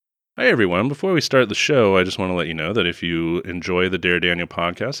Hi, everyone. Before we start the show, I just want to let you know that if you enjoy the Dare Daniel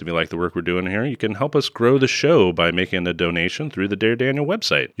podcast, if you like the work we're doing here, you can help us grow the show by making a donation through the Dare Daniel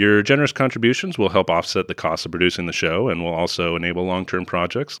website. Your generous contributions will help offset the cost of producing the show and will also enable long-term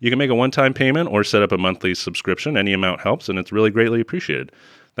projects. You can make a one-time payment or set up a monthly subscription. Any amount helps, and it's really greatly appreciated.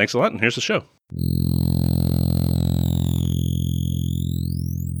 Thanks a lot, and here's the show.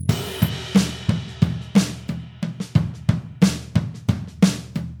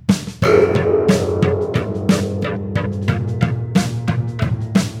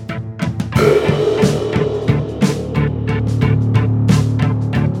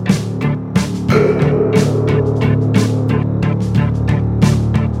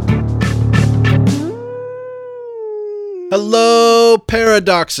 Hello,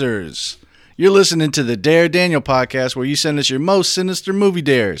 Paradoxers! You're listening to the Dare Daniel podcast where you send us your most sinister movie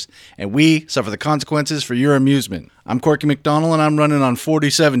dares, and we suffer the consequences for your amusement. I'm Corky McDonald, and I'm running on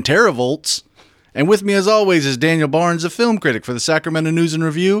 47 teravolts. And with me, as always, is Daniel Barnes, a film critic for the Sacramento News and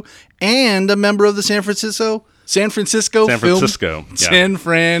Review, and a member of the San Francisco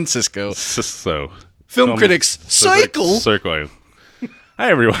Film Critics Cycle. Hi,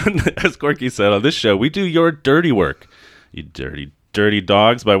 everyone. As Corky said, on this show, we do your dirty work. You dirty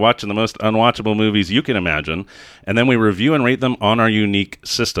dogs, by watching the most unwatchable movies you can imagine, and then we review and rate them on our unique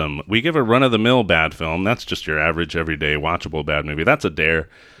system. We give a run-of-the-mill bad film. That's just your average, everyday, watchable bad movie. That's a dare.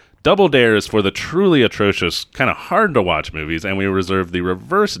 Double dare is for the truly atrocious, kind of hard-to-watch movies, and we reserve the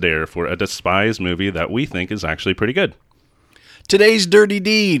reverse dare for a despised movie that we think is actually pretty good. Today's Dirty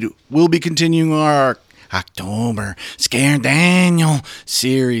Deed, we'll be continuing our October Scare Daniel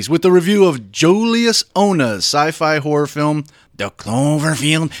series with the review of Julius Onah's sci-fi horror film, The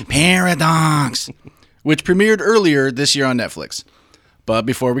Cloverfield Paradox, which premiered earlier this year on Netflix. But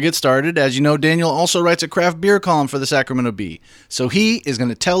before we get started, as you know, Daniel also writes a craft beer column for the Sacramento Bee. So he is going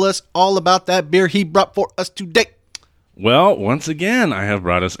to tell us all about that beer he brought for us today. Well, once again, I have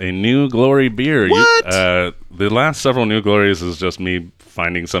brought us a New Glory beer. What? The last several New Glories is just me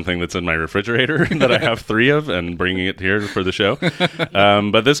finding something that's in my refrigerator that I have 3 of and bringing it here for the show.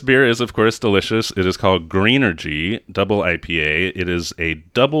 But this beer is, of course, delicious. It is called Greenergy Double IPA. It is a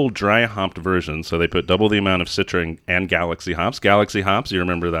double dry hopped version, so they put double the amount of Citra and Galaxy hops. Galaxy hops, you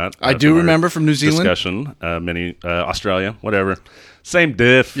remember that? I do remember from New Zealand. Discussion, Australia, whatever. Same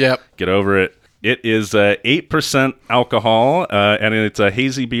diff. Yep. Get over it. It is 8% alcohol, and it's a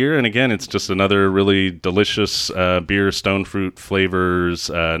hazy beer. And again, it's just another really delicious beer, stone fruit flavors,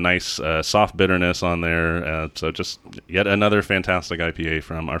 nice soft bitterness on there. So just yet another fantastic IPA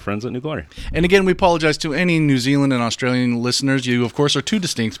from our friends at New Glory. And again, we apologize to any New Zealand and Australian listeners. You, of course, are 2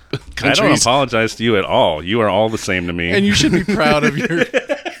 distinct countries. I don't apologize to you at all. You are all the same to me. And you should be proud of your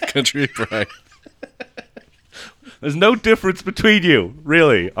country pride. There's no difference between you,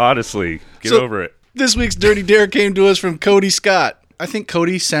 really, honestly. Get over it. This week's Dirty Dare came to us from Cody Scott. I think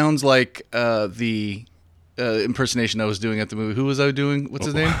Cody sounds like the impersonation I was doing at the movie. Who was I doing? What's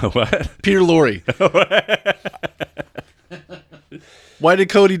his name? What? Peter Lorre. Why did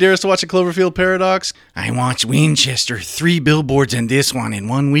Cody dare us to watch a Cloverfield Paradox? I watched Winchester, 3 billboards and this one in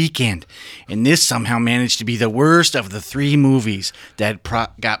one weekend. And this somehow managed to be the worst of the 3 movies that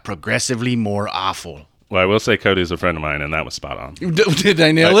got progressively more awful. Well, I will say Cody's a friend of mine, and that was spot on. Did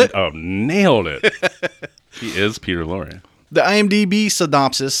I nail it? Oh, nailed it. He is Peter Lorre. The IMDb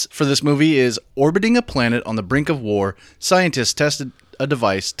synopsis for this movie is, orbiting a planet on the brink of war, scientists tested a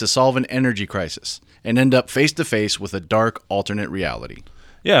device to solve an energy crisis and end up face-to-face with a dark alternate reality.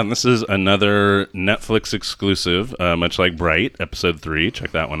 Yeah, and this is another Netflix exclusive, much like Bright, episode 3.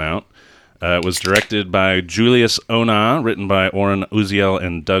 Check that one out. It was directed by Julius Onah, written by Oren Uziel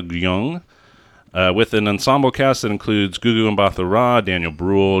and Doug Young. With an ensemble cast that includes Gugu Mbatha-Raw, Daniel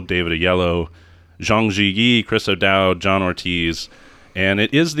Bruhl, David Oyelowo, Zhang Ziyi, Chris O'Dowd, John Ortiz, and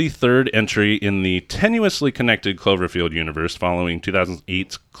it is the 3rd entry in the tenuously connected Cloverfield universe following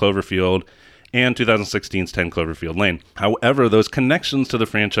 2008's Cloverfield and 2016's 10 Cloverfield Lane. However, those connections to the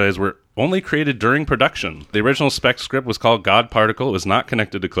franchise were only created during production. The original spec script was called God Particle. It was not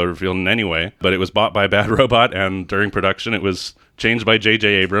connected to Cloverfield in any way, but it was bought by Bad Robot, and during production it was changed by J.J.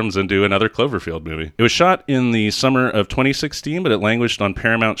 Abrams into another Cloverfield movie. It was shot in the summer of 2016, but it languished on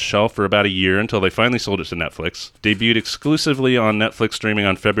Paramount's shelf for about a year until they finally sold it to Netflix. Debuted exclusively on Netflix streaming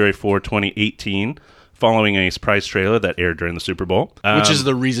on February 4, 2018, following a surprise trailer that aired during the Super Bowl. Which is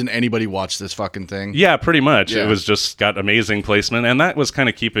the reason anybody watched this fucking thing. Yeah, pretty much. Yeah. It was just got amazing placement, and that was kind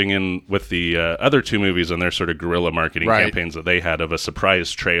of keeping in with the other 2 movies and their sort of guerrilla marketing campaigns that they had of a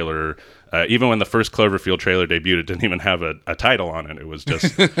surprise trailer Even when the first Cloverfield trailer debuted, it didn't even have a title on it. It was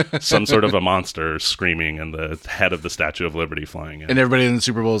just some sort of a monster screaming and the head of the Statue of Liberty flying in. And everybody in the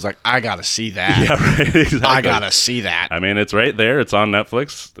Super Bowl is like, I gotta see that. Yeah, right. Exactly. I gotta see that. I mean, it's right there. It's on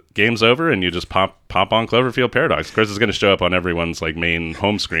Netflix. Game's over, and you just pop on Cloverfield Paradox. Of course, it's going to show up on everyone's like main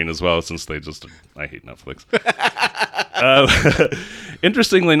home screen as well, since they just. I hate Netflix.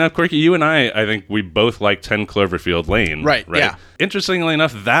 Interestingly enough, Corky, you and I think we both like 10 Cloverfield Lane. Right. Yeah. Interestingly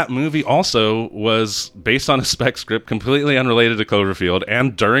enough, that movie also was based on a spec script completely unrelated to Cloverfield,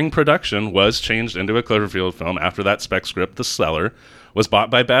 and during production was changed into a Cloverfield film after that spec script, The Cellar, was bought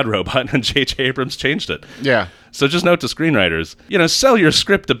by Bad Robot, and J.J. Abrams changed it. Yeah. So just note to screenwriters, sell your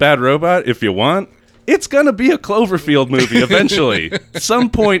script to Bad Robot if you want. It's going to be a Cloverfield movie eventually.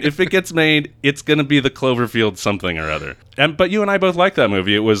 Some point, if it gets made, it's going to be the Cloverfield something or other. But you and I both like that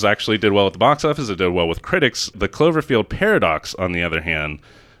movie. It actually did well at the box office. It did well with critics. The Cloverfield Paradox, on the other hand,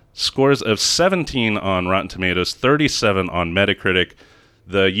 scores of 17 on Rotten Tomatoes, 37 on Metacritic.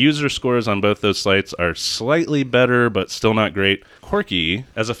 The user scores on both those sites are slightly better, but still not great. Corky,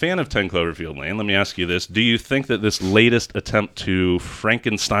 as a fan of 10 Cloverfield Lane, let me ask you this. Do you think that this latest attempt to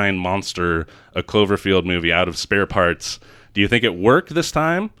Frankenstein monster a Cloverfield movie out of spare parts, do you think it worked this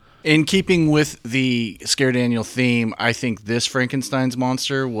time? In keeping with the Scare Daniel theme, I think this Frankenstein's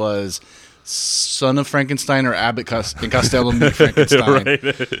monster was Son of Frankenstein or Abbott and Costello meet Frankenstein.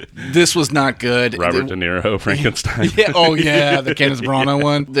 Right. This was not good. Robert De Niro, Frankenstein. Yeah. Oh, yeah. The Kenneth Branagh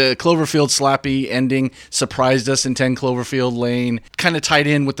one. The Cloverfield slappy ending surprised us in 10 Cloverfield Lane. Kind of tied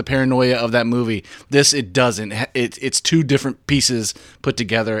in with the paranoia of that movie. This, it doesn't. It's two different pieces put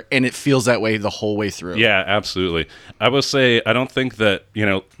together, and it feels that way the whole way through. Yeah, absolutely. I will say, I don't think that,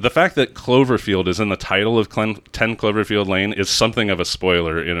 the fact that Cloverfield is in the title of 10 Cloverfield Lane is something of a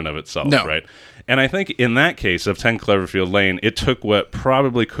spoiler in and of itself. No. Right? And I think in that case of 10 Cloverfield Lane, it took what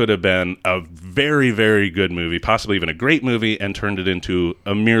probably could have been a very, very good movie, possibly even a great movie, and turned it into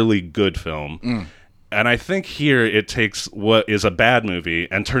a merely good film. And I think here it takes what is a bad movie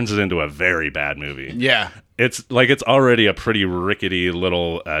and turns it into a very bad movie. Yeah. It's already a pretty rickety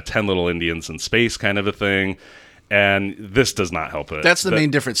little 10 Little Indians in Space kind of a thing. And this does not help it. That's the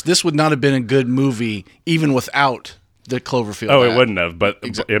main difference. This would not have been a good movie even without the Cloverfield. Oh, it wouldn't have, but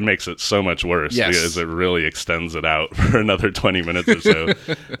it makes it so much worse because it really extends it out for another 20 minutes or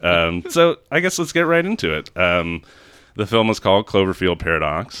so. So I guess let's get right into it. The film is called Cloverfield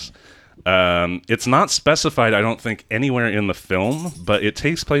Paradox. It's not specified, I don't think, anywhere in the film, but it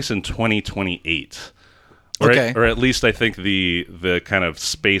takes place in 2028. Okay. Or at least I think the kind of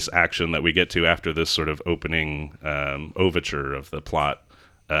space action that we get to after this sort of opening overture of the plot.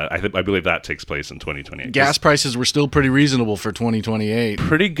 I believe that takes place in 2028. Gas prices were still pretty reasonable for 2028.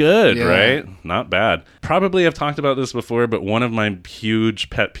 Pretty good, right? Not bad. Probably I've talked about this before, but one of my huge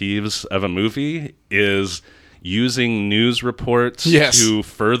pet peeves of a movie is using news reports to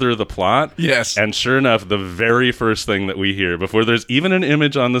further the plot. Yes. And sure enough, the very first thing that we hear before there's even an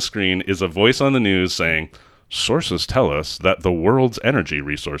image on the screen is a voice on the news saying, "Sources tell us that the world's energy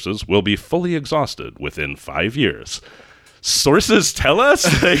resources will be fully exhausted within 5 years." Sources tell us?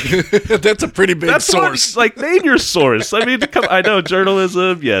 That's a pretty big source. Name your source. I mean, I know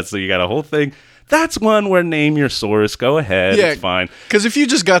journalism. Yeah, so you got a whole thing. That's one where name your source. Go ahead. Yeah, it's fine. Because if you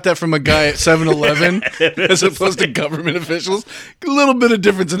just got that from a guy at 7-Eleven as opposed to government officials, a little bit of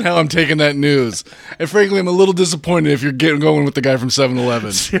difference in how I'm taking that news. And frankly, I'm a little disappointed if you're going with the guy from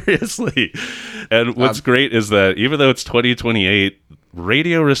 7-Eleven. Seriously. And what's great is that even though it's 2028,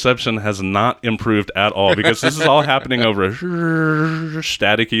 radio reception has not improved at all because this is all happening over a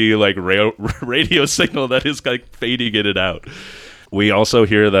staticky radio signal that is fading in and out. We also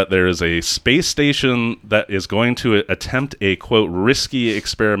hear that there is a space station that is going to attempt a, quote, risky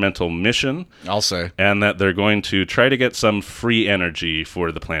experimental mission. I'll say. And that they're going to try to get some free energy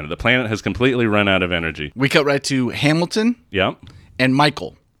for the planet. The planet has completely run out of energy. We cut right to Hamilton Yep. and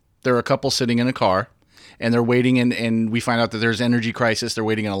Michael. They're a couple sitting in a car. And they're waiting, and we find out that there's energy crisis. They're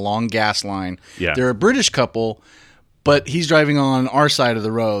waiting in a long gas line. Yeah. They're a British couple, but he's driving on our side of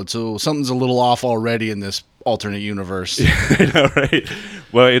the road, so something's a little off already in this alternate universe. I know, right?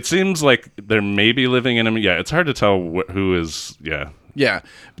 Well, it seems like they're maybe living in a... Yeah, it's hard to tell who is... Yeah. Yeah.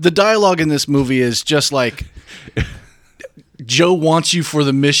 The dialogue in this movie is just like, Joe wants you for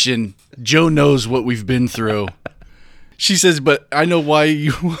the mission. Joe knows what we've been through. She says, but I know why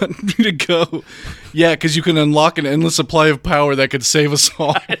you want me to go. Yeah, because you can unlock an endless supply of power that could save us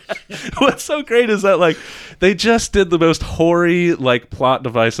all. What's so great is that, like, they just did the most hoary, like, plot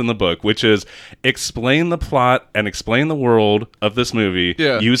device in the book, which is explain the plot and explain the world of this movie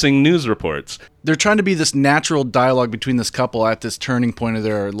using news reports. They're trying to be this natural dialogue between this couple at this turning point of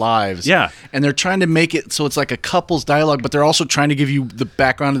their lives. Yeah. And they're trying to make it so it's like a couple's dialogue, but they're also trying to give you the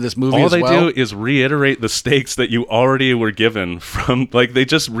background of this movie as well. All they do is reiterate the stakes that you already were given from, like, they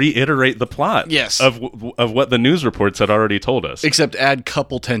just reiterate the plot of what the news reports had already told us. Except add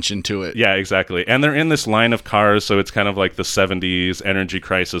couple tension to it. Yeah, exactly. And they're in this line of cars, so it's kind of like the 70s energy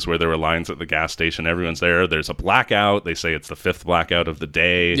crisis where there were lines at the gas station. Everyone's there. There's a blackout. They say it's the 5th blackout of the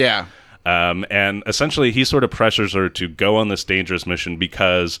day. Yeah. And essentially, he sort of pressures her to go on this dangerous mission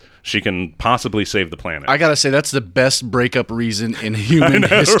because she can possibly save the planet. I gotta say, that's the best breakup reason in human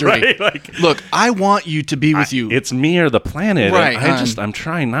history. Right? Like, look, I want you to be with you. It's me or the planet. Right, I'm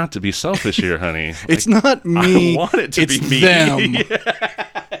trying not to be selfish here, honey. It's not me. I want it to be me. Them.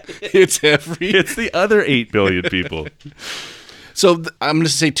 It's It's the other 8 billion people. So I'm going to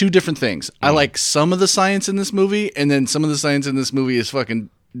say 2 different things. I like some of the science in this movie, and then some of the science in this movie is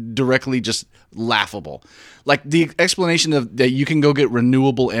fucking directly just laughable. Like the explanation of that you can go get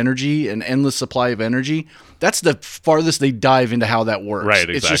renewable energy, an endless supply of energy. That's the farthest they dive into how that works. Right,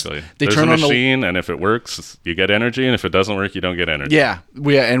 exactly. It's just, they There's turn a on machine, and if it works, you get energy, and if it doesn't work, you don't get energy. Yeah,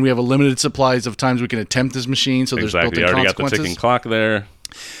 we have a limited supplies of times we can attempt this machine, so there's built-in you already consequences. got the ticking clock there.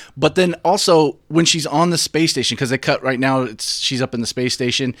 But then also when she's on the space station, because they cut right now, she's up in the space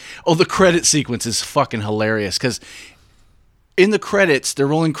station. Oh, the credit sequence is fucking hilarious because in the credits, they're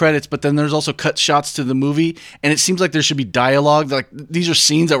rolling credits, but then there's also cut shots to the movie, and it seems like there should be dialogue. Like these are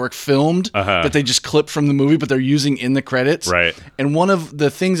scenes that were filmed that they just clipped from the movie, but they're using in the credits. Right. And one of the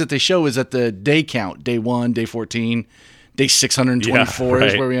things that they show is that the day count, day 1, day 14, day 624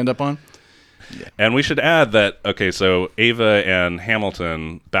 is where we end up on. Yeah. And we should add that, okay, so Ava and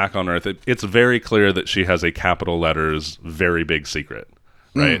Hamilton back on Earth, it's very clear that she has a capital letters, very big secret.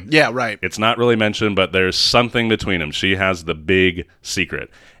 Right? Yeah, right. It's not really mentioned, but there's something between them. She has the big secret.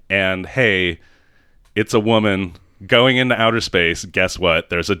 And hey, it's a woman going into outer space. Guess what?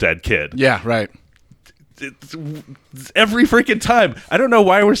 There's a dead kid. Yeah, right. It's every freaking time. I don't know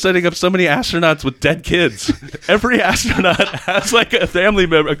why we're setting up so many astronauts with dead kids. Every astronaut has like a family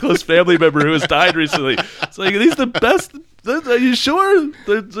member, a close family member who has died recently. It's like, are these the best? Are you sure?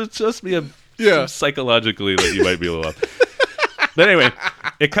 There's just me psychologically that you might be a little off. But anyway,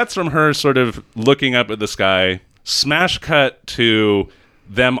 it cuts from her sort of looking up at the sky, smash cut to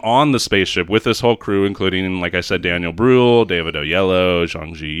them on the spaceship with this whole crew, including, like I said, Daniel Bruhl, David Oyelowo,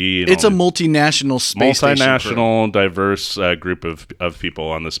 Zhang Ziyi. It's a multinational space station. Multinational, diverse group of people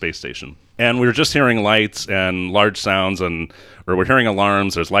on the space station. And we were just hearing lights and large sounds, or we're hearing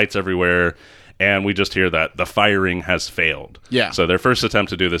alarms. There's lights everywhere. And we just hear that the firing has failed. Yeah. So their first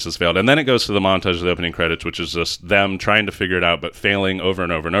attempt to do this has failed. And then it goes to the montage of the opening credits, which is just them trying to figure it out, but failing over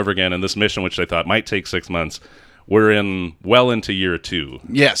and over and over again. And this mission, which they thought might take 6 months, we're well into year 2.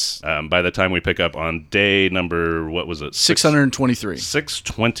 Yes. By the time we pick up on day number, what was it? 623.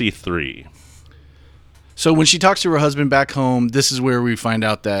 623. So when she talks to her husband back home, this is where we find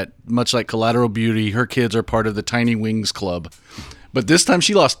out that, much like Collateral Beauty, her kids are part of the Tiny Wings Club. But this time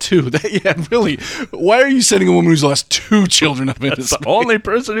she lost 2. Really. Why are you sending a woman who's lost 2 children up into space? The only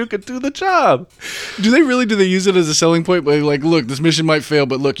person who could do the job. Do they use it as a selling point? Like, look, this mission might fail,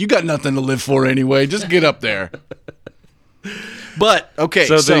 but look, you got nothing to live for anyway. Just get up there. But, okay.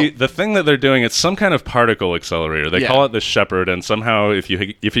 So the thing that they're doing, it's some kind of particle accelerator. They call it the Shepherd, and somehow if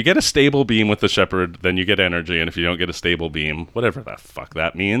you get a stable beam with the Shepherd, then you get energy, and if you don't get a stable beam, whatever the fuck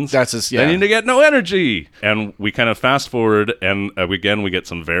that means, then you get no energy. And we kind of fast forward, and we get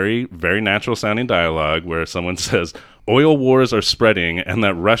some very, very natural sounding dialogue where someone says, oil wars are spreading, and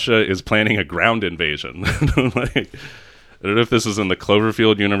that Russia is planning a ground invasion. I don't know if this is in the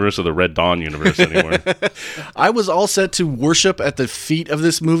Cloverfield universe or the Red Dawn universe anymore. I was all set to worship at the feet of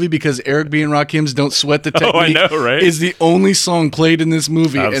this movie because Eric B. and Rakim's Don't Sweat the Technique I know, right? is the only song played in this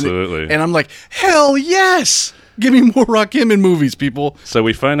movie. Absolutely. And I'm like, hell yes! Give me more Rakim in movies, people. So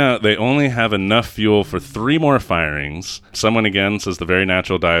we find out they only have enough fuel for 3 more firings. Someone again says the very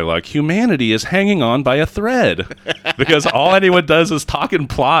natural dialogue, humanity is hanging on by a thread. Because all anyone does is talk and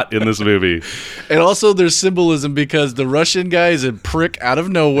plot in this movie. And also there's symbolism because the Russian guy is a prick out of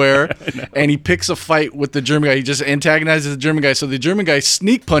nowhere and he picks a fight with the German guy. He just antagonizes the German guy. So the German guy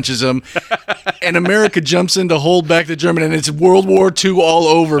sneak punches him and America jumps in to hold back the German, and it's World War II all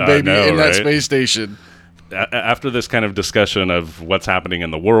over, baby, in that space station. after this kind of discussion of what's happening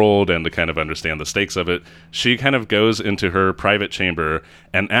in the world and to kind of understand the stakes of it, she kind of goes into her private chamber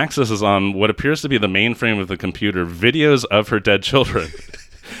and accesses on what appears to be the mainframe of the computer videos of her dead children,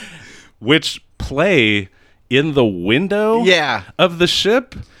 which play in the window of the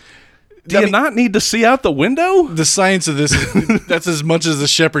ship. Do you not need to see out the window? The science of this, that's as much as the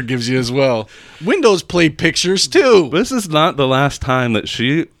shepherd gives you as well. Windows play pictures, too. This is not the last time that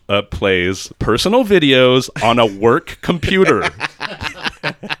she plays personal videos on a work computer.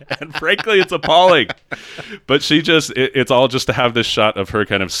 And frankly, it's appalling. But she just, it's all just to have this shot of her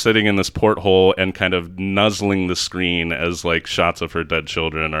kind of sitting in this porthole and kind of nuzzling the screen as like shots of her dead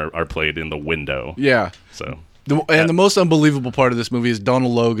children are played in the window. Yeah. So... the most unbelievable part of this movie is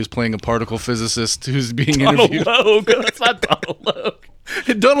Donald Logue is playing a particle physicist who's being interviewed. Donald Logue? That's not Donald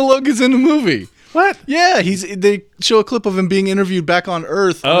Logue. Donald Logue is in the movie. What? Yeah, they show a clip of him being interviewed back on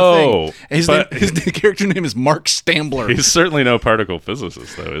Earth. And his character name is Mark Stambler. He's certainly no particle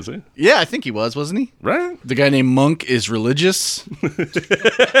physicist, though, is he? Yeah, I think he wasn't he? Right. The guy named Monk is religious.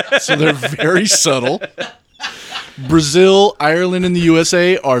 So they're very subtle. Brazil, Ireland, and the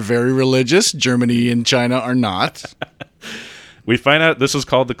USA are very religious. Germany and China are not. We find out this is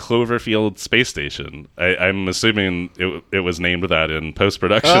called the Cloverfield Space Station. I'm assuming it was named that in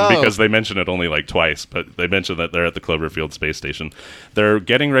post-production because they mention it only like twice, but they mention that they're at the Cloverfield Space Station. They're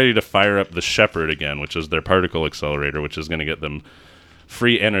getting ready to fire up the Shepard again, which is their particle accelerator, which is going to get them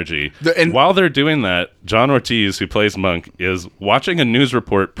free energy. And while they're doing that, John Ortiz, who plays Monk, is watching a news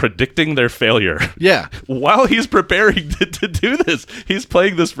report predicting their failure. Yeah. While he's preparing to do this, he's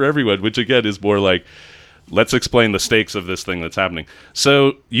playing this for everyone, which again is more like, let's explain the stakes of this thing that's happening.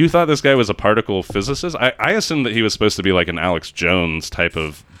 So you thought this guy was a particle physicist? I assumed that he was supposed to be like an Alex Jones type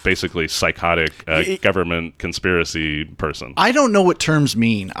of basically psychotic government conspiracy person. I don't know what terms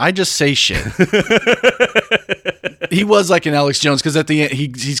mean. I just say shit. He was like an Alex Jones because at the end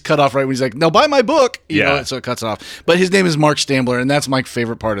he's cut off right when he's like, "No, buy my book." You know, so it cuts off. But his name is Mark Stambler, and that's my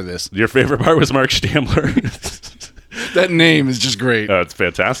favorite part of this. Your favorite part was Mark Stambler. That name is just great. Oh, it's a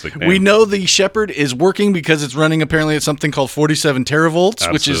fantastic name. We know the Shepard is working because it's running apparently at something called 47 teravolts,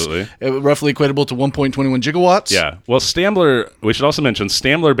 Absolutely. which is roughly equatable to 1.21 gigawatts. Yeah. Well, Stambler, we should also mention,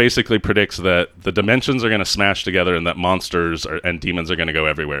 Stambler basically predicts that the dimensions are going to smash together and that monsters and demons are going to go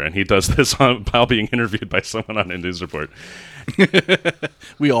everywhere. And he does this while being interviewed by someone on a news report.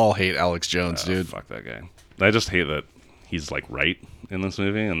 We all hate Alex Jones, dude. Fuck that guy. I just hate that he's like right in this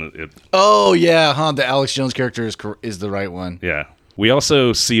movie, and the Alex Jones character is the right one. Yeah. We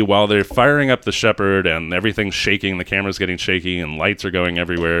also see while they're firing up the Shepard and everything's shaking, the camera's getting shaky and lights are going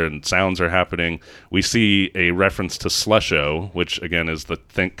everywhere and sounds are happening, we see a reference to Slusho, which again is the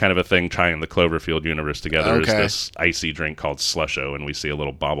kind of a thing tying the Cloverfield universe together. Is this icy drink called Slusho, and we see a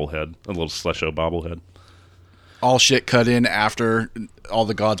little Slusho bobblehead. All shit cut in after all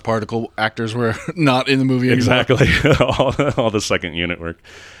the God's Particle actors were not in the movie anymore. Exactly. all the second unit work.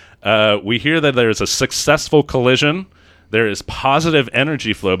 We hear that there's a successful collision. There is positive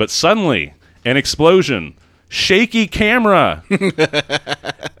energy flow, but suddenly an explosion, shaky camera.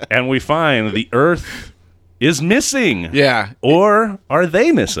 And we find the Earth is missing. Yeah. Or are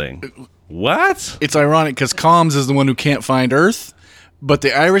they missing? What? It's ironic because Combs is the one who can't find Earth. But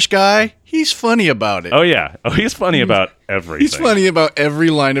the Irish guy, he's funny about it. Oh, yeah. Oh, he's funny about everything. He's funny about every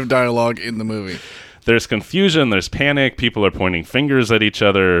line of dialogue in the movie. There's confusion. There's panic. People are pointing fingers at each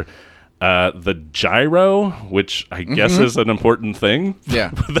other. The gyro, which I guess is an important thing. Yeah.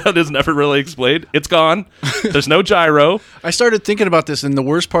 That is never really explained. It's gone. There's no gyro. I started thinking about this, and the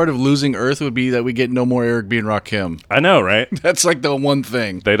worst part of losing Earth would be that we get no more Eric B. and Rakim. I know, right? That's like the one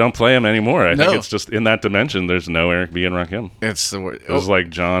thing. They don't play him anymore. I think it's just in that dimension, there's no Eric B. and Rakim. It's the word. It was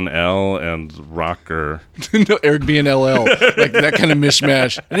like John L. and Rocker. No, Eric B. and LL. Like that kind of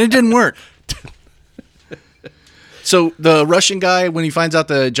mishmash. And it didn't work. So the Russian guy, when he finds out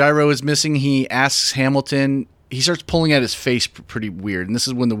the gyro is missing, he asks Hamilton. He starts pulling at his face pretty weird, and this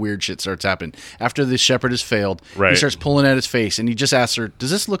is when the weird shit starts happening. After the Shepard has failed, he starts pulling at his face, and he just asks her,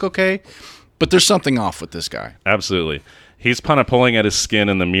 "Does this look okay?" But there's something off with this guy. Absolutely. He's kind of pulling at his skin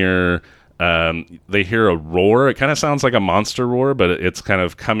in the mirror. They hear a roar. It kind of sounds like a monster roar, but it's kind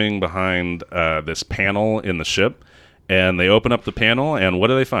of coming behind this panel in the ship. And they open up the panel, and what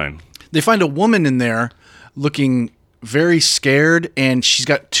do they find? They find a woman in there looking very scared, and she's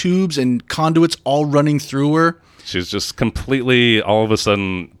got tubes and conduits all running through her. She's just completely, all of a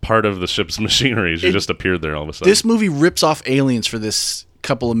sudden, part of the ship's machinery. She just appeared there all of a sudden. This movie rips off Aliens for this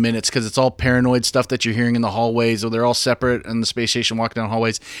couple of minutes because it's all paranoid stuff that you're hearing in the hallways, or they're all separate in the space station walking down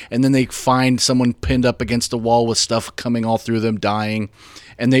hallways, and then they find someone pinned up against a wall with stuff coming all through them, dying,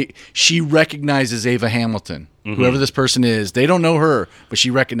 and she recognizes Ava Hamilton. Whoever this person is, they don't know her, but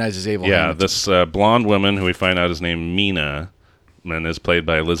she recognizes Ava Hamilton. Yeah, this blonde woman who we find out is named Mina, and is played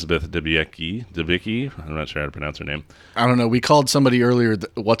by Elizabeth Debicki. I'm not sure how to pronounce her name. I don't know. We called somebody earlier,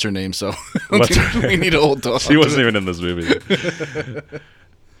 what's her name, so we need to hold on. She wasn't even in this movie.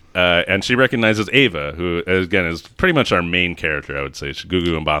 And she recognizes Ava, who, again, is pretty much our main character, I would say. She's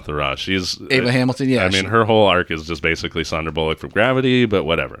Gugu Mbatha-Raw. She's Ava Hamilton, yeah. I mean, her whole arc is just basically Sandra Bullock from Gravity, but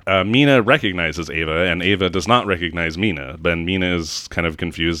whatever. Mina recognizes Ava, and Ava does not recognize Mina. But Mina is kind of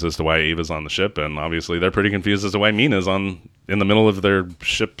confused as to why Ava's on the ship, and obviously they're pretty confused as to why Mina's in the middle of their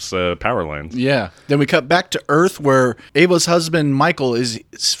ship's power lines. Yeah. Then we cut back to Earth, where Ava's husband, Michael, is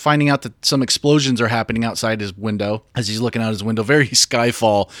finding out that some explosions are happening outside his window as he's looking out his window. Very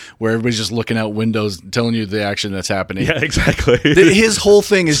Skyfall, where everybody's just looking out windows, telling you the action that's happening. Yeah, exactly. His whole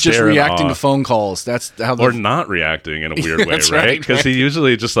thing is just reacting to phone calls. That's how or not reacting in a weird way, right? Because he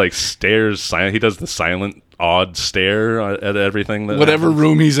usually just like stares silent. He does the silent, odd stare at everything. Whatever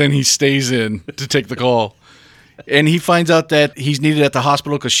room he's in, he stays in to take the call. And he finds out that he's needed at the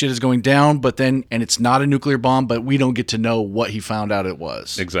hospital because shit is going down, and it's not a nuclear bomb, but we don't get to know what he found out it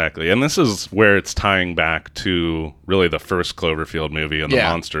was. Exactly. And this is where it's tying back to really the first Cloverfield movie and the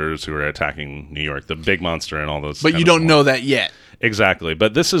monsters who are attacking New York, the big monster and all those. But you don't know that yet. Exactly.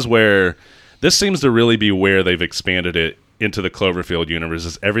 But this seems to really be where they've expanded it into the Cloverfield universe,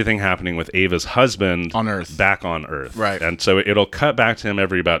 is everything happening with Ava's husband on Earth, back on Earth. Right. And so it'll cut back to him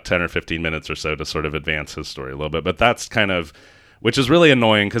every about 10 or 15 minutes or so to sort of advance his story a little bit. But that's kind of, which is really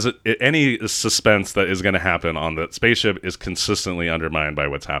annoying because any suspense that is going to happen on the spaceship is consistently undermined by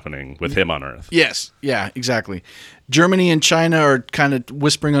what's happening with him on Earth. Yes. Yeah, exactly. Germany and China are kind of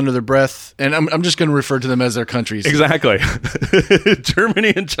whispering under their breath, and I'm just going to refer to them as their countries. Exactly.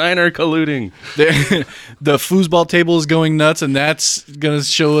 Germany and China are colluding. The foosball table is going nuts, and that's going to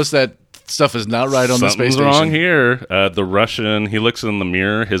show us that stuff is not right on the space station. Something's wrong here. The Russian, he looks in the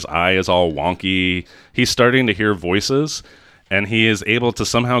mirror. His eye is all wonky. He's starting to hear voices. And he is able to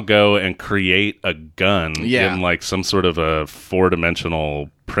somehow go and create a gun in like some sort of a 4-dimensional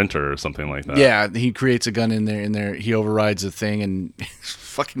printer or something like that. Yeah, he creates a gun in there. He overrides a thing and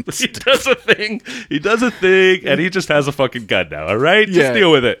fucking he does a thing, and he just has a fucking gun now, all right? Yeah. Just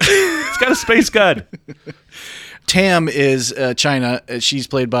deal with it. He's got a space gun. Tam is China. She's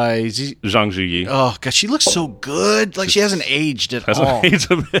played by Zhang Ziyi. Oh, God, she looks so good. Like, she hasn't aged at all. Hasn't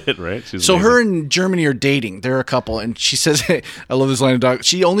aged a bit, right? She's so amazing. her and Germany are dating. They're a couple, and she says, I love this line of dialogue.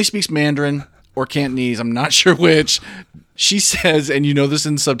 She only speaks Mandarin or Cantonese. I'm not sure which. She says, and you know this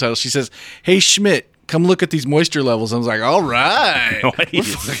in the subtitles, she says, "Hey, Schmidt, come look at these moisture levels." I was like, all right. We're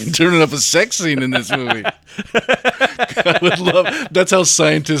fucking turning up a sex scene in this movie. I would love, that's how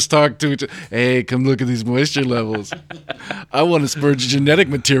scientists talk to each other. Hey, come look at these moisture levels. I want to spurge genetic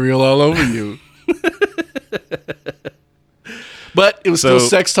material all over you. But it was still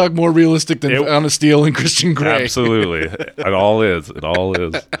sex talk more realistic than Anna Steele and Christian Grey. Absolutely. It all is.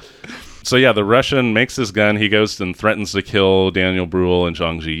 So yeah, the Russian makes this gun. He goes and threatens to kill Daniel Bruhl and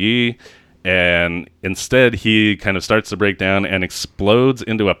Zhang Ziyi. And instead, he kind of starts to break down and explodes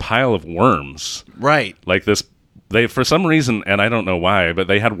into a pile of worms. Right. Like this, for some reason, and I don't know why, but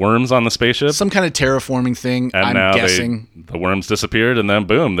they had worms on the spaceship. Some kind of terraforming thing, and I'm guessing. The worms disappeared, and then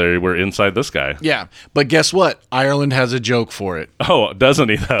boom, they were inside this guy. Yeah, but guess what? Ireland has a joke for it. Oh, doesn't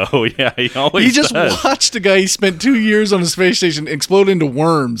he, though? Yeah, he always does. He just watched a guy, he spent 2 years on a space station, explode into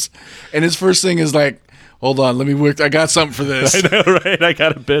worms, and his first thing is like, hold on, let me work. I got something for this. I know, right? I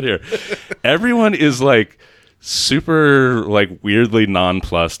got a bit here. Everyone is like super like weirdly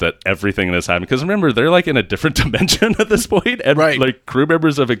nonplussed at everything that's happening. Because remember, they're like in a different dimension at this point. And right. Like crew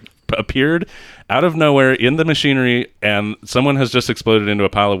members have appeared out of nowhere in the machinery, and someone has just exploded into a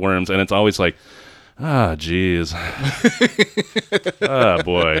pile of worms, and it's always like, geez. Oh,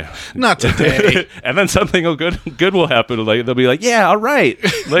 boy. Not today. And then something good will happen. Like they'll be like, yeah, all right.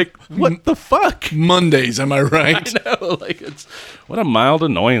 Like, what the fuck? Mondays, am I right? I know. Like, what a mild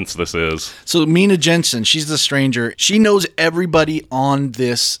annoyance this is. So Mina Jensen, she's the stranger. She knows everybody on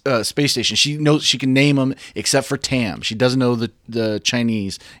this space station. She knows, she can name them except for Tam. She doesn't know the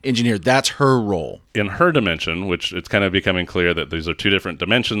Chinese engineer. That's her role. In her dimension, which it's kind of becoming clear that these are two different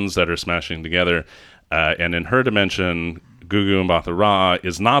dimensions that are smashing together. And in her dimension, Gugu Mbatha-Raw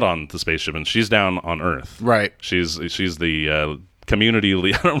is not on the spaceship, and she's down on Earth. Right. She's the community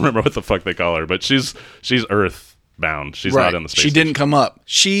lead. I don't remember what the fuck they call her, but she's Earth bound. She's not in the space She didn't come up.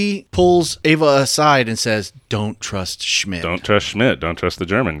 She pulls Ava aside and says, "Don't trust Schmidt. Don't trust Schmidt. Don't trust the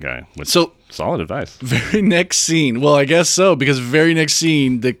German guy." Which, So- solid advice. Very next scene. Well, I guess so, because very next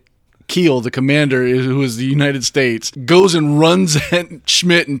scene, the Keel, the commander, who is the United States, goes and runs at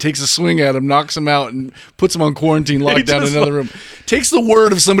Schmidt and takes a swing at him, knocks him out, and puts him on quarantine, locked down in another room. Takes the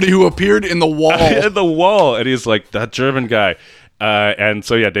word of somebody who appeared in the wall. In the wall. And he's like, that German guy. And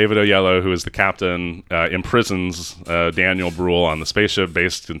so, David Oyelowo, who is the captain, imprisons Daniel Bruhl on the spaceship,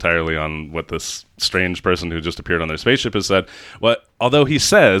 based entirely on what this strange person who just appeared on their spaceship has said. Well, although he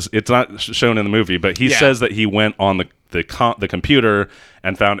says, it's not shown in the movie, but he says that he went on the computer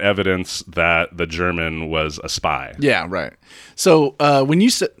and found evidence that the German was a spy. Yeah, right. So when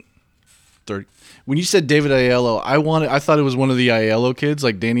you said David Aiello, I thought it was one of the Aiello kids,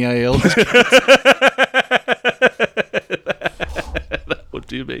 like Danny Aiello's That would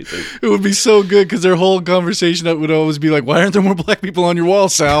be amazing. It would be so good because their whole conversation would always be like, "Why aren't there more black people on your wall,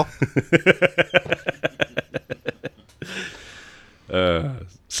 Sal?"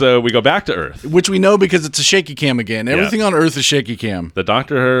 So we go back to Earth. Which we know because it's a shaky cam again. Everything on Earth is shaky cam. The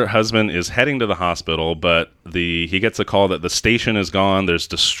doctor, her husband, is heading to the hospital, but he gets a call that the station is gone. There's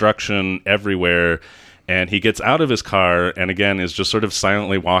destruction everywhere. And he gets out of his car and, again, is just sort of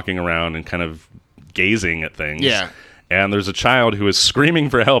silently walking around and kind of gazing at things. Yeah. And there's a child who is screaming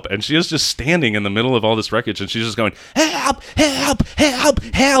for help, and she is just standing in the middle of all this wreckage, and she's just going, "Help! Help! Help!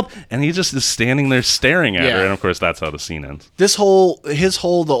 Help!" And he just is standing there staring at her, and of course that's how the scene ends. The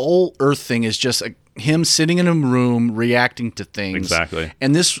whole Earth thing is just him sitting in a room reacting to things. Exactly.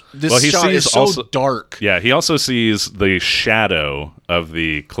 And this shot is so dark. Yeah, he also sees the shadow of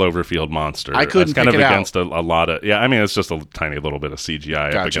the Cloverfield monster. I couldn't That's kind pick of it against a lot of... Yeah, I mean, it's just a tiny little bit of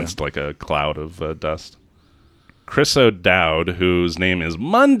CGI up against like a cloud of dust. Chris O'Dowd, whose name is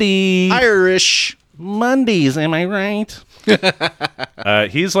Mundy. Irish. Mundies, am I right?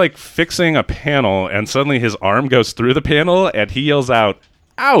 He's like fixing a panel, and suddenly his arm goes through the panel, and he yells out,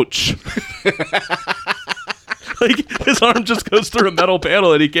 "Ouch!" Like, his arm just goes through a metal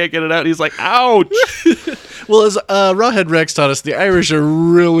panel, and he can't get it out. He's like, "Ouch!" Well, as Rawhead Rex taught us, the Irish are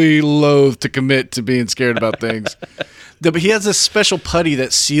really loath to commit to being scared about things. But he has this special putty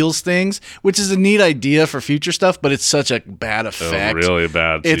that seals things, which is a neat idea for future stuff, but it's such a bad effect. Really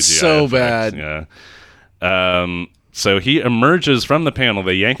bad CGI It's so effects. bad. Yeah. So he emerges from the panel.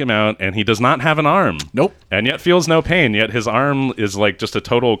 They yank him out, and he does not have an arm. Nope. And yet feels no pain. Yet his arm is like just a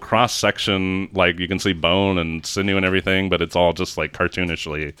total cross-section. Like, you can see bone and sinew and everything, but it's all just like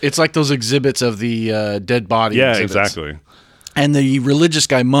cartoonishly. It's like those exhibits of the dead body exhibits. Exactly. And the religious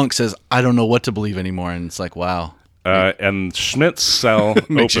guy monk says, "I don't know what to believe anymore." And it's like, wow. And Schmidt's cell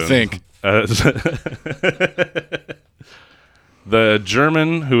Makes you think. The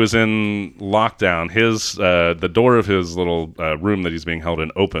German who is in lockdown, the door of his little room that he's being held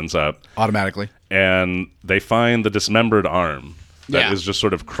in opens up Automatically. and they find the dismembered arm that is just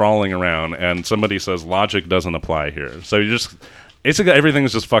sort of crawling around, and somebody says logic doesn't apply here. So basically everything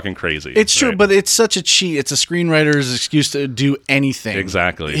is just fucking crazy. It's true, right? but it's such a cheat. It's a screenwriter's excuse to do anything.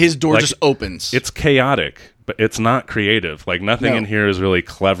 Exactly. His door Like, just opens. It's chaotic, but it's not creative. Like, nothing in here is really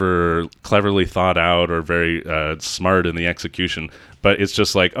cleverly thought out or very smart in the execution. But it's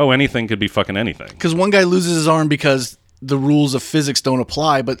just like, oh, anything could be fucking anything. Because one guy loses his arm because the rules of physics don't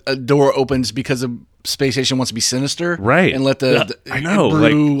apply, but a door opens because the space station wants to be sinister, Right? And let the I know,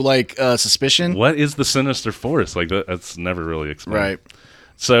 brew suspicion. What is the sinister force? Like, that's never really explained. Right.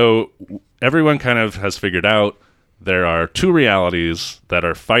 So everyone kind of has figured out there are two realities that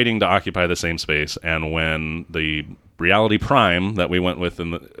are fighting to occupy the same space, and when the reality prime that we went with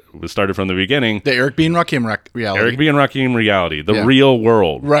was started from the beginning, The Eric B. and Rakim reality. Eric B. and Rakim reality, the real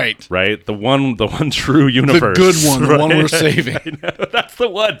world, Right. the one true universe, The good one, the right? one we're saving. I know, that's the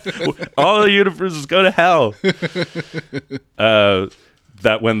one. All the universes go to hell.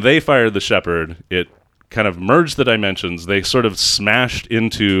 That when they fired the Shepherd, it kind of merged the dimensions. They sort of smashed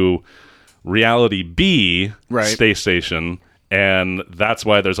into reality B, space station, and that's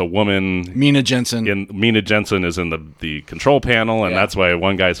why there's a woman. Mina Jensen. Mina Jensen is in the control panel, and that's why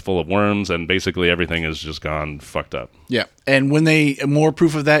one guy's full of worms, and basically everything has just gone fucked up. Yeah, and more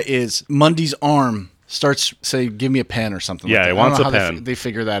proof of that is Mundy's arm starts say, "Give me a pen" or something. Yeah, like that. it wants I don't know a how pen. They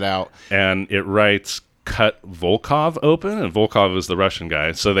figure that out, and it writes cut Volkov open, and Volkov is the Russian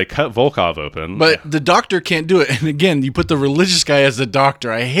guy, so they cut Volkov open. but the doctor can't do it. And again, you put the religious guy as the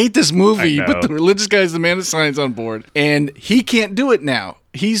doctor. I hate this movie. You put the religious guy as the man of science on board, and he can't do it now.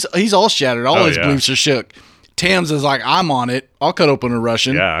 He's all shattered. All his beliefs are shook. Tams is like, "I'm on it. I'll cut open a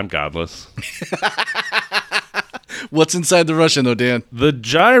Russian." Yeah, I'm godless. What's inside the Russian, though, Dan? The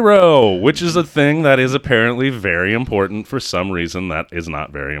gyro, which is a thing that is apparently very important for some reason that is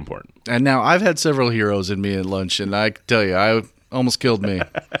not very important. And now I've had several heroes in me at lunch, and I can tell you, I almost killed me.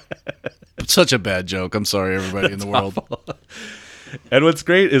 Such a bad joke. I'm sorry, everybody in the world. And what's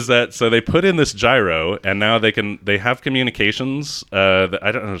great is that so they put in this gyro, and now they have communications. I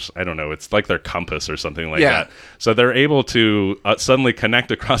don't know. It's like their compass or something like that. So they're able to suddenly connect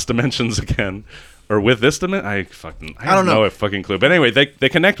across dimensions again, or with this dimension. I don't know a fucking clue. But anyway, they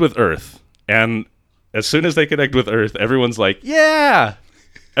connect with Earth, and as soon as they connect with Earth, everyone's like, yeah.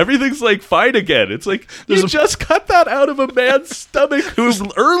 Everything's like fine again. It's like you just cut that out of a man's stomach who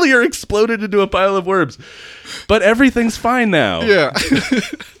earlier exploded into a pile of worms. But everything's fine now. Yeah.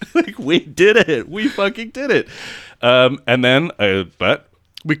 Like, we did it. We fucking did it. And then, but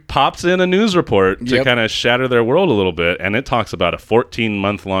we pops in a news report to kind of shatter their world a little bit. And it talks about a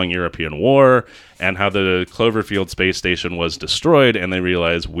 14-month-long European war and how the Cloverfield space station was destroyed. And they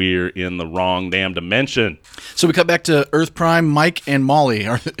realize we're in the wrong damn dimension. So we cut back to Earth Prime, Mike and Molly.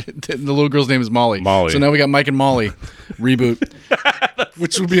 The little girl's name is Molly. So now we got Mike and Molly reboot,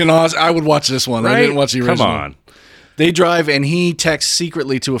 which would be an awesome. I would watch this one. Right? I didn't watch the original. Come on. They drive, and he texts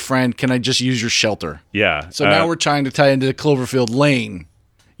secretly to a friend, "Can I just use your shelter?" Yeah. So now we're trying to tie into Cloverfield Lane,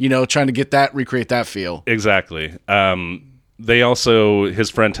 trying to recreate that feel. Exactly. They also,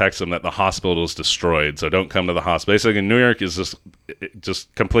 his friend texts him that the hospital is destroyed, so don't come to the hospital. Basically, New York is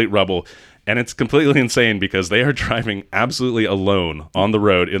just complete rubble. And it's completely insane because they are driving absolutely alone on the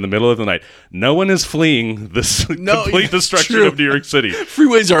road in the middle of the night. No one is fleeing this complete destruction of New York City.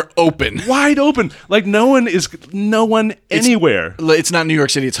 Freeways are open. Wide open. Like no one anywhere. It's not New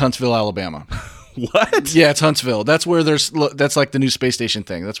York City, it's Huntsville, Alabama. What? Yeah, it's Huntsville. That's where that's like the new space station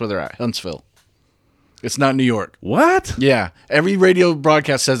thing. That's where they're at. Huntsville. It's not New York. What? Yeah. Every radio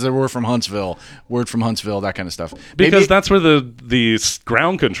broadcast says that we're from Huntsville. Word from Huntsville, that kind of stuff. Because that's where the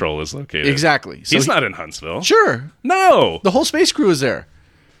ground control is located. Exactly. So he's not in Huntsville. Sure. No. The whole space crew is there.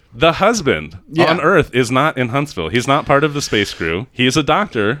 The husband on Earth is not in Huntsville. He's not part of the space crew. He is a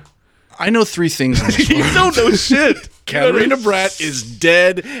doctor. I know 3 things in this You don't know shit. Katharina Bratt is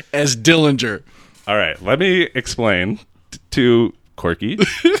dead as Dillinger. All right. Let me explain to Corky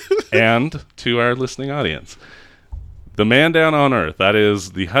and to our listening audience. The man down on Earth, that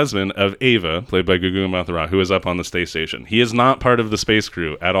is the husband of Ava, played by Gugu Mbatha-Raw, who is up on the space station. He is not part of the space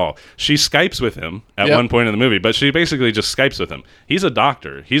crew at all. She Skypes with him at one point in the movie, but she basically just Skypes with him. He's a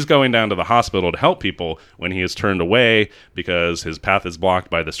doctor. He's going down to the hospital to help people when he is turned away because his path is blocked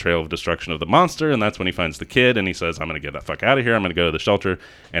by this trail of destruction of the monster, and that's when he finds the kid, and he says, I'm going to get the fuck out of here. I'm going to go to the shelter.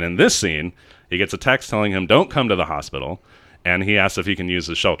 And in this scene, he gets a text telling him, don't come to the hospital, and he asks if he can use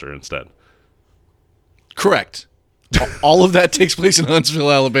the shelter instead. Correct. All of that takes place in Huntsville,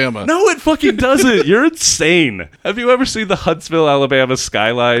 Alabama. No, it fucking doesn't. You're insane. Have you ever seen the Huntsville, Alabama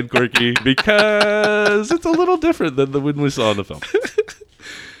skyline, Corky? Because it's a little different than the one we saw in the film.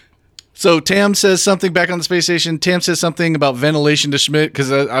 So Tam says something back on the space station. Tam says something about ventilation to Schmidt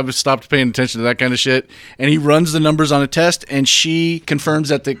because I was stopped paying attention to that kind of shit. And he runs the numbers on a test, and she confirms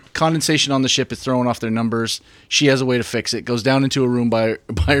that the condensation on the ship is throwing off their numbers. She has a way to fix it. Goes down into a room by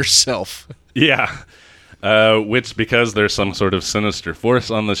herself. Yeah. Which, because there's some sort of sinister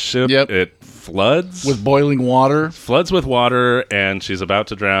force on the ship, it floods. With boiling water. Floods with water, and she's about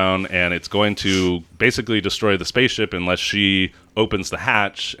to drown, and it's going to basically destroy the spaceship unless she opens the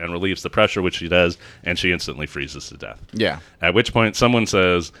hatch and relieves the pressure, which she does, and she instantly freezes to death. Yeah. At which point someone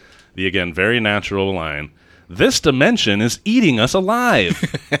says, the again very natural line, "This dimension is eating us alive."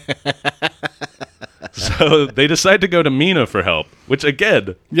 So they decide to go to Mina for help, which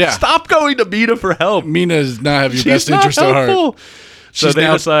again, stop going to Mina for help. Mina does not have your best interest at heart. So they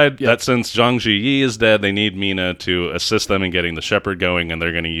decide that since Zhang Ziyi is dead, they need Mina to assist them in getting the Shepherd going, and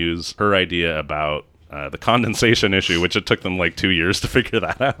they're going to use her idea about the condensation issue, which it took them like 2 years to figure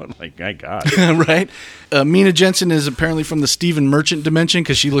that out. Like, my God. Right? Mina Jensen is apparently from the Stephen Merchant dimension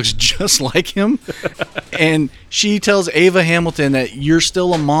because she looks just like him. And she tells Ava Hamilton that you're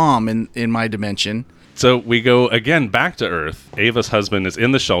still a mom in my dimension. So we go again back to Earth. Ava's husband is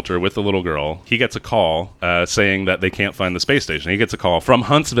in the shelter with the little girl. He gets a call saying that they can't find the space station. He gets a call from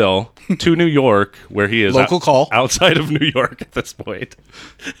Huntsville to New York, where he is local call outside of New York at this point.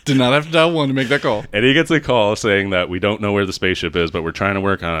 Did not have to dial 1 to make that call. And he gets a call saying that we don't know where the spaceship is, but we're trying to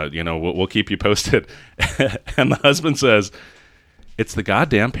work on it. You know, we'll keep you posted. And the husband says, "It's the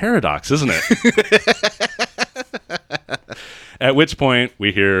goddamn paradox, isn't it?" At which point,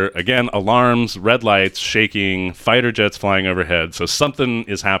 we hear, again, alarms, red lights, shaking, fighter jets flying overhead. So something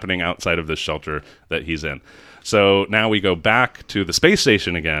is happening outside of this shelter that he's in. So now we go back to the space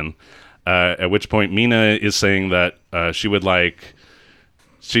station again. At which point Mina is saying that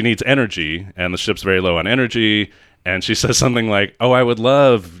she needs energy, and the ship's very low on energy. And she says something like, "Oh, I would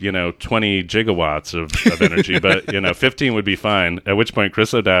love 20 gigawatts of energy, but 15 would be fine." At which point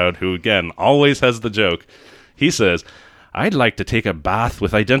Chris O'Dowd, who again always has the joke, he says, "I'd like to take a bath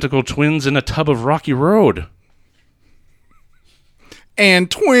with identical twins in a tub of Rocky Road." And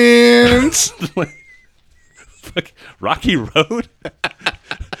twins. Rocky Road?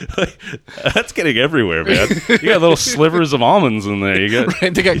 That's getting everywhere, man. You got little slivers of almonds in there.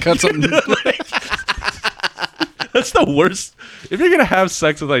 Right, they got cuts on. That's the worst. If you're gonna have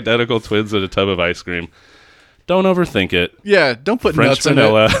sex with identical twins in a tub of ice cream, don't overthink it. Yeah, don't put French nuts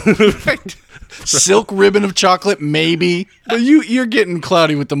vanilla. in it. Silk ribbon of chocolate, maybe. But you're getting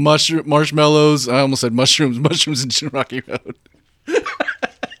cloudy with the marshmallows. I almost said mushrooms. Mushrooms in Rocky Road.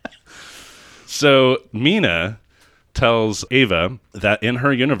 So Mina tells Ava that in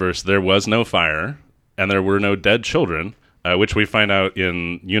her universe there was no fire and there were no dead children, which we find out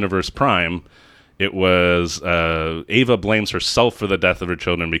in Universe Prime. It was Ava blames herself for the death of her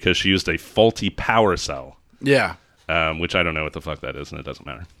children because she used a faulty power cell. Yeah. Which I don't know what the fuck that is, and it doesn't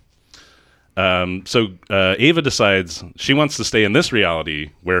matter. So Ava decides she wants to stay in this reality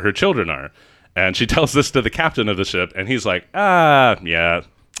where her children are. And she tells this to the captain of the ship, and he's like, yeah,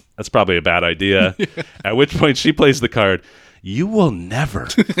 that's probably a bad idea. At which point she plays the card, "You will never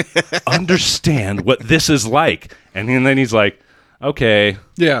understand what this is like." And then he's like, okay.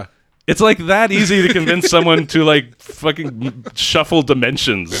 Yeah. It's like that easy to convince someone to like fucking shuffle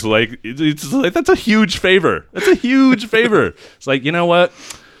dimensions. Like it's like that's a huge favor. That's a huge favor. It's like, you know what?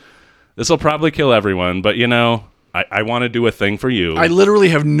 This will probably kill everyone, but I want to do a thing for you. I literally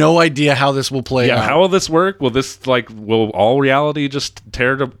have no idea how this will play out. How will this work? Will all reality just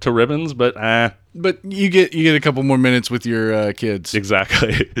tear to ribbons? But you get a couple more minutes with your kids.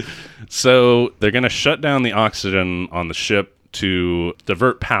 Exactly. So they're gonna shut down the oxygen on the ship to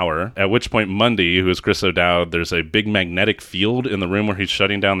divert power, at which point Mundy, who is Chris O'Dowd, there's a big magnetic field in the room where he's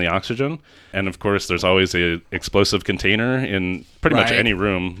shutting down the oxygen. And of course, there's always an explosive container in pretty much any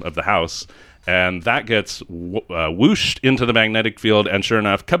room of the house. And that gets whooshed into the magnetic field, and sure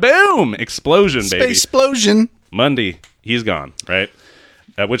enough, kaboom! Explosion, baby. Space explosion. Mundy, he's gone, right?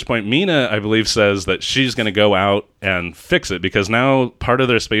 At which point, Mina, I believe, says that she's going to go out and fix it, because now part of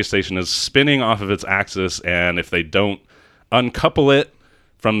their space station is spinning off of its axis, and if they don't uncouple it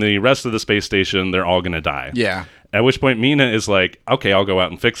from the rest of the space station, they're all going to die. Yeah. At which point, Mina is like, okay, I'll go out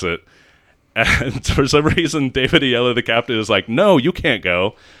and fix it. And for some reason, David Aiello, the captain, is like, no, you can't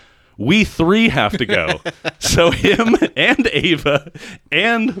go. We three have to go. So him and Ava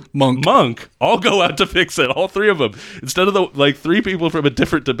and Monk all go out to fix it. All three of them. Instead of the three people from a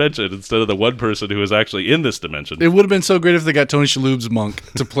different dimension, instead of the one person who is actually in this dimension. It would have been so great if they got Tony Shalhoub's Monk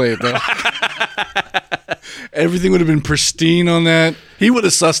to play it, though. Everything would have been pristine on that. He would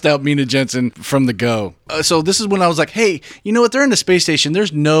have sussed out Mina Jensen from the go. So this is when I was like, hey, you know what? They're in the space station.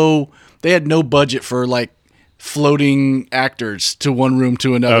 They had no budget for floating actors to one room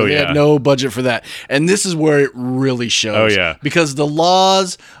to another. They had no budget for that. And this is where it really shows. Oh, yeah. Because the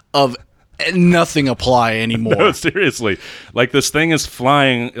laws of nothing apply anymore. No, seriously. This thing is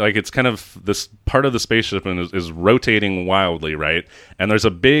flying, it's kind of this part of the spaceship and is rotating wildly, right? And there's a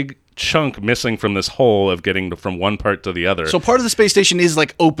big chunk missing from this hole of getting from one part to the other. So part of the space station is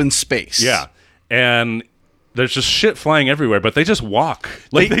open space. Yeah. And there's just shit flying everywhere, but they just walk.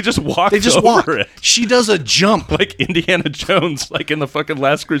 They just walk. It. She does a jump. Like Indiana Jones, in the fucking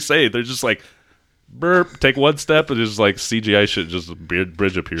Last Crusade. They're just burp, take one step, and just CGI shit, just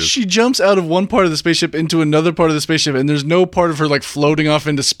bridge appears. She jumps out of one part of the spaceship into another part of the spaceship, and there's no part of her floating off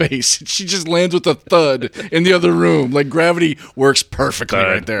into space. She just lands with a thud in the other room. Gravity works perfectly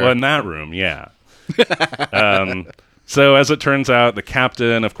right there. Well, in that room, yeah. So as it turns out, the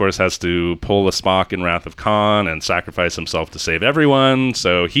captain, of course, has to pull a Spock in Wrath of Khan and sacrifice himself to save everyone.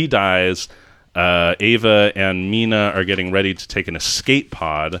 So he dies. Ava and Mina are getting ready to take an escape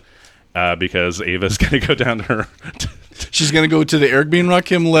pod because Ava's going to go down to her... She's going to go to the Ergbein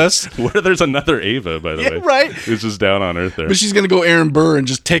Rakim less. Where there's another Ava, by the way. Right. Who's just down on Earth there. But she's going to go Aaron Burr and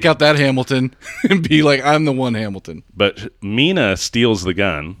just take out that Hamilton and be like, I'm the one Hamilton. But Mina steals the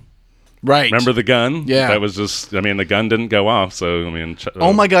gun. Right. Remember the gun? Yeah. That was just, the gun didn't go off, so,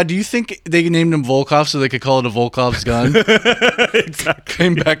 oh my God, do you think they named him Volkov so they could call it a Volkov's gun? Exactly.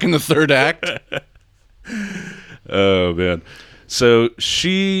 Came back in the third act. Oh, man. So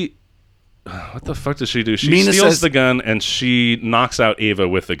she what the fuck does she do? She Mina steals says- the gun and she knocks out Ava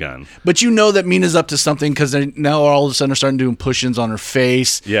with the gun. But you know that Mina's up to something because now all of a sudden they're starting doing push-ins on her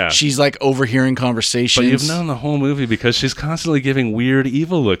face. Yeah. She's like overhearing conversations. But you've known the whole movie because she's constantly giving weird,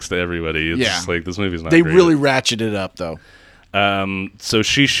 evil looks to everybody. It's Yeah. just like, this movie's not They great. really ratchet it up, though. So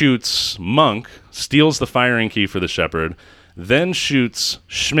she shoots Monk, steals the firing key for the Shepherd, then shoots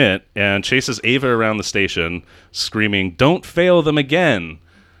Schmidt and chases Ava around the station, screaming, "Don't fail them again!"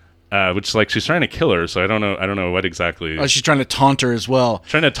 Which is like she's trying to kill her. So I don't know what exactly. Oh, she's trying to taunt her as well.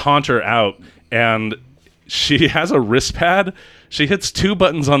 Trying to taunt her out, and she has a wrist pad. She hits 2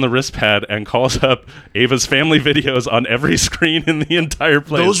 buttons on the wrist pad and calls up Ava's family videos on every screen in the entire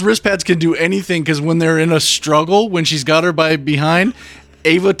place. Those wrist pads can do anything because when they're in a struggle, when she's got her by behind,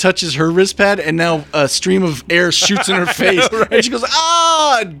 Ava touches her wrist pad and now a stream of air shoots in her face. And she goes,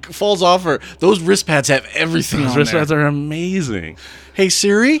 ah! And falls off her. Those wrist pads have everything Those on wrist there. pads are amazing. Hey,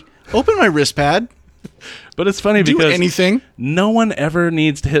 Siri, open my wrist pad. But it's funny Do because anything. no one ever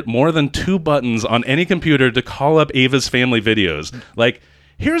needs to hit more than 2 buttons on any computer to call up Ava's family videos. Like,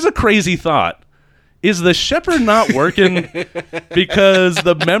 here's a crazy thought. Is the Shepherd not working because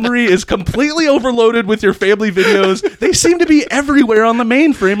the memory is completely overloaded with your family videos? They seem to be everywhere on the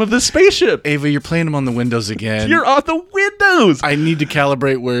mainframe of this spaceship. Ava, you're playing them on the windows again. You're on the windows. I need to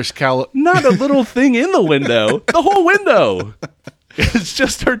calibrate where's Not a little thing in the window. The whole window. It's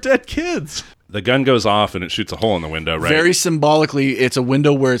just her dead kids. The gun goes off and it shoots a hole in the window, right? Very symbolically, it's a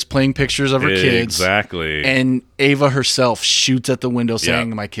window where it's playing pictures of her kids. Exactly. And Ava herself shoots at the window saying,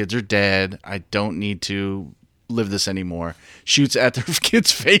 Yeah. my kids are dead. I don't need to live this anymore. Shoots at their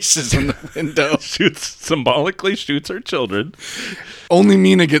kids' faces in the window. Symbolically shoots her children. Only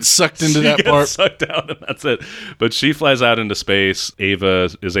Mina gets sucked into She that gets part. sucked out, and that's it. But she flies out into space. Ava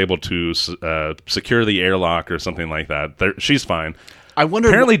is able to secure the airlock or something like that. She's fine. I wondered.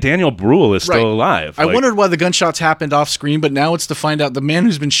 Apparently, Daniel Bruhl is Right. still alive. I wondered why the gunshots happened off screen, but now it's to find out the man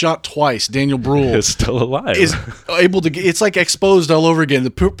who's been shot twice, Daniel Bruhl, is still alive. is able to get, it's like exposed all over again.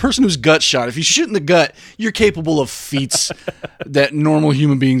 The person who's gut shot, if you shoot in the gut, you're capable of feats that normal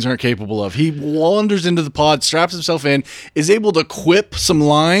human beings aren't capable of. He wanders into the pod, straps himself in, is able to quip some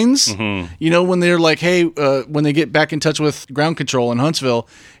lines. Mm-hmm. You know, when they're like, hey, when they get back in touch with ground control in Huntsville,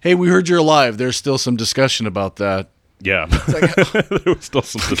 hey, we heard you're alive. There's still some discussion about that. Yeah. There was still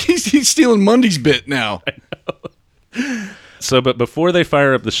some. He's stealing Mundy's bit now. So, but before they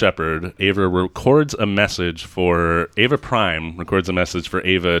fire up the Shepherd, Ava records a message for Ava Prime, records a message for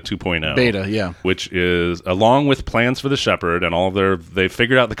Ava 2.0. Beta, yeah. Which is, along with plans for the Shepherd and all of they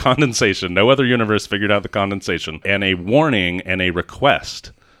figured out the condensation. No other universe figured out the condensation. And a warning and a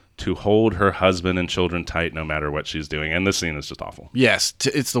request to hold her husband and children tight no matter what she's doing. And this scene is just awful. Yes,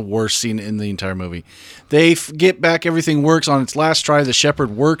 it's the worst scene in the entire movie. They get back, everything works. On its last try, the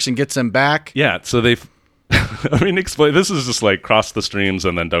Shepherd works and gets them back. Yeah, so they've... I mean, explain. This is just like cross the streams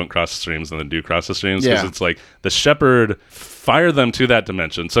and then don't cross the streams and then do cross the streams. Because Yeah. it's like the Shepherd fired them to that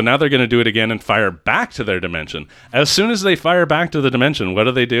dimension. So now they're going to do it again and fire back to their dimension. As soon as they fire back to the dimension, what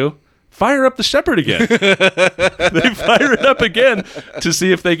do? Fire up the Shepherd again. They fire it up again to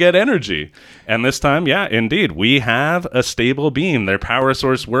see if they get energy. And this time, yeah, indeed, we have a stable beam. Their power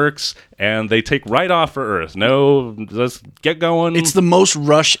source works, and they take right off for Earth. No, let's get going. It's the most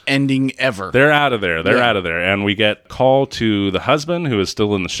rush ending ever. They're out of there. They're Yeah. out of there. And we get call to the husband who is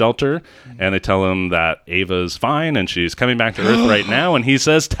still in the shelter. And they tell him that Ava's fine and she's coming back to Earth right now. And he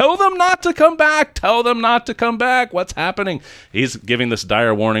says, tell them not to come back. Tell them not to come back. What's happening? He's giving this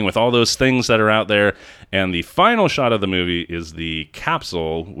dire warning with all those things that are out there. And the final shot of the movie is the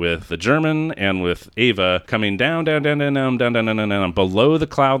capsule with the German and with Ava coming down below the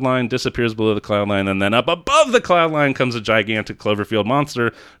cloud line, disappears below the cloud line, and then up above the cloud line comes a gigantic Cloverfield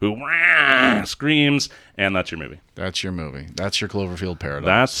monster who screams, and that's your movie. That's your movie. That's your Cloverfield paradox.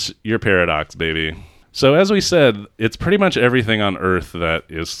 That's your paradox, baby. So as we said, it's pretty much everything on Earth that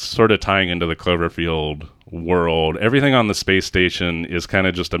is sort of tying into the Cloverfield world. Everything on the space station is kind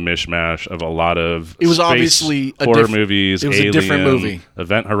of just a mishmash of a lot of It was space obviously a horror diff- movies, it was Alien, a different movie.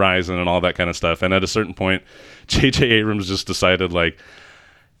 Event Horizon, and all that kind of stuff. And at a certain point, J.J. Abrams just decided, like,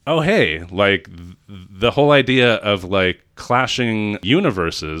 oh, hey, like the whole idea of like clashing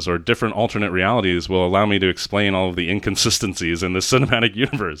universes or different alternate realities will allow me to explain all of the inconsistencies in the cinematic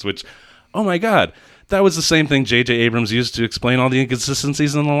universe, which, oh my God, that was the same thing J.J. Abrams used to explain all the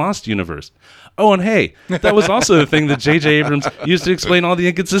inconsistencies in the Lost universe. Oh, and hey, that was also the thing that J.J. Abrams used to explain all the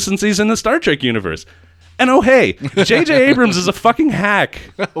inconsistencies in the Star Trek universe. And oh, hey, J.J. Abrams is a fucking hack.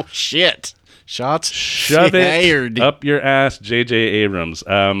 oh, shit. Shots Shove fired. it up your ass, J.J. Abrams.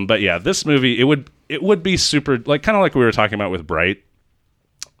 But yeah, this movie, it would be super, like kind of like we were talking about with Bright.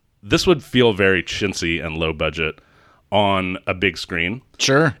 this would feel very chintzy and low budget on a big screen.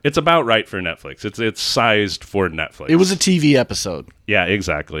 Sure. It's about right for Netflix. It's sized for Netflix. It was a TV episode. Yeah,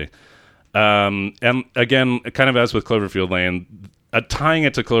 exactly. And again, kind of as with Cloverfield Lane, tying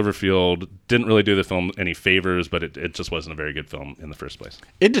it to Cloverfield didn't really do the film any favors, but it just wasn't a very good film in the first place.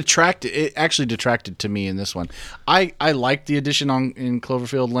 It actually detracted to me in this one. I liked the addition in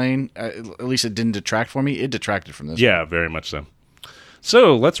Cloverfield Lane. At least it didn't detract for me. It detracted from this. Yeah, very much so.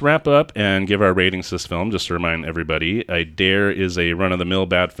 So let's wrap up and give our ratings to this film, just to remind everybody. A Dare is a run-of-the-mill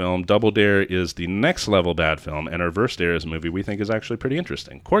bad film. Double Dare is the next-level bad film. And our Reverse Dare is a movie we think is actually pretty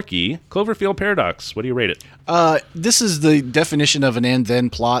interesting. Corky, Cloverfield Paradox. What do you rate it? This is the definition of an and-then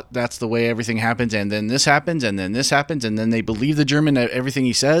plot. That's the way everything happens. And then this happens, and then this happens. And then they believe the German everything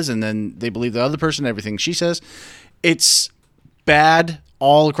he says, and then they believe the other person everything she says. It's bad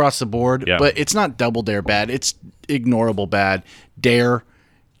all across the board, but it's not Double Dare bad. It's ignorable bad. Dare,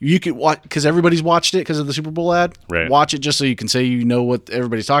 you could watch because everybody's watched it because of the Super Bowl ad. Right. Watch it just so you can say you know what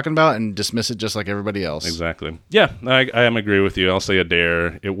everybody's talking about and dismiss it just like everybody else. Exactly. Yeah, I am agree with you. I'll say A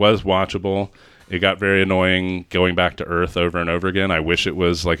Dare. It was watchable. It got very annoying going back to Earth over and over again. I wish it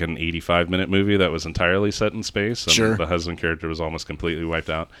was like an 85-minute movie that was entirely set in space. And sure. The husband character was almost completely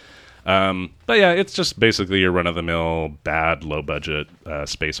wiped out. But yeah, it's just basically your run-of-the-mill, bad, low-budget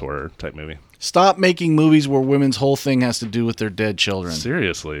space horror type movie. Stop making movies where women's whole thing has to do with their dead children.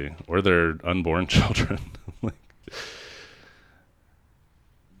 Seriously. Or their unborn children.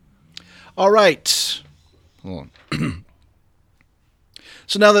 All right. Hold on.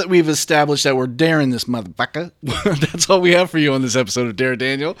 So now that we've established that we're daring this motherfucker, that's all we have for you on this episode of Dare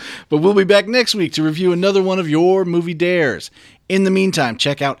Daniel. But we'll be back next week to review another one of your movie dares. In the meantime,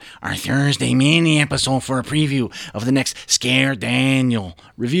 check out our Thursday mini episode for a preview of the next Scare Daniel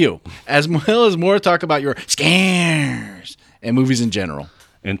review, as well as more talk about your scares and movies in general.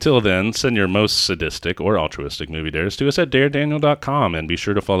 Until then, send your most sadistic or altruistic movie dares to us at daredaniel.com, and be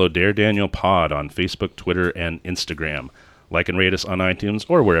sure to follow Dare Daniel Pod on Facebook, Twitter, and Instagram. Like and rate us on iTunes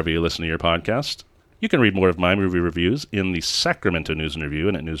or wherever you listen to your podcast. You can read more of my movie reviews in the Sacramento News and Review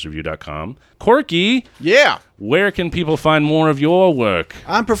and at newsreview.com. Corky! Yeah! Where can people find more of your work?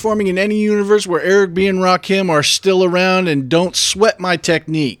 I'm performing in any universe where Eric B. and Rakim are still around and don't sweat my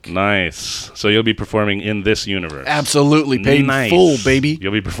technique. Nice. So you'll be performing in this universe. Absolutely. Paid in full, baby.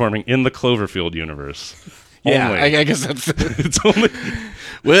 You'll be performing in the Cloverfield universe. Yeah, I guess that's... It's only...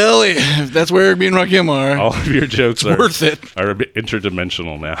 Well, if that's where Eric B. and Rakim are... All of your jokes are a bit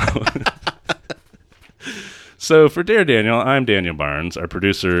interdimensional now. So for Dare Daniel, I'm Daniel Barnes. Our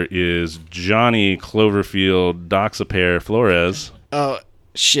producer is Johnny Cloverfield Doxapair Flores. Oh,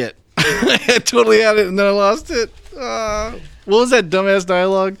 shit. I totally had it and then I lost it. What was that dumbass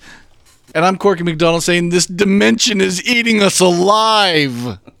dialogue? And I'm Corky McDonald saying this dimension is eating us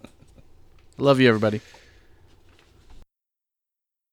alive. Love you, everybody.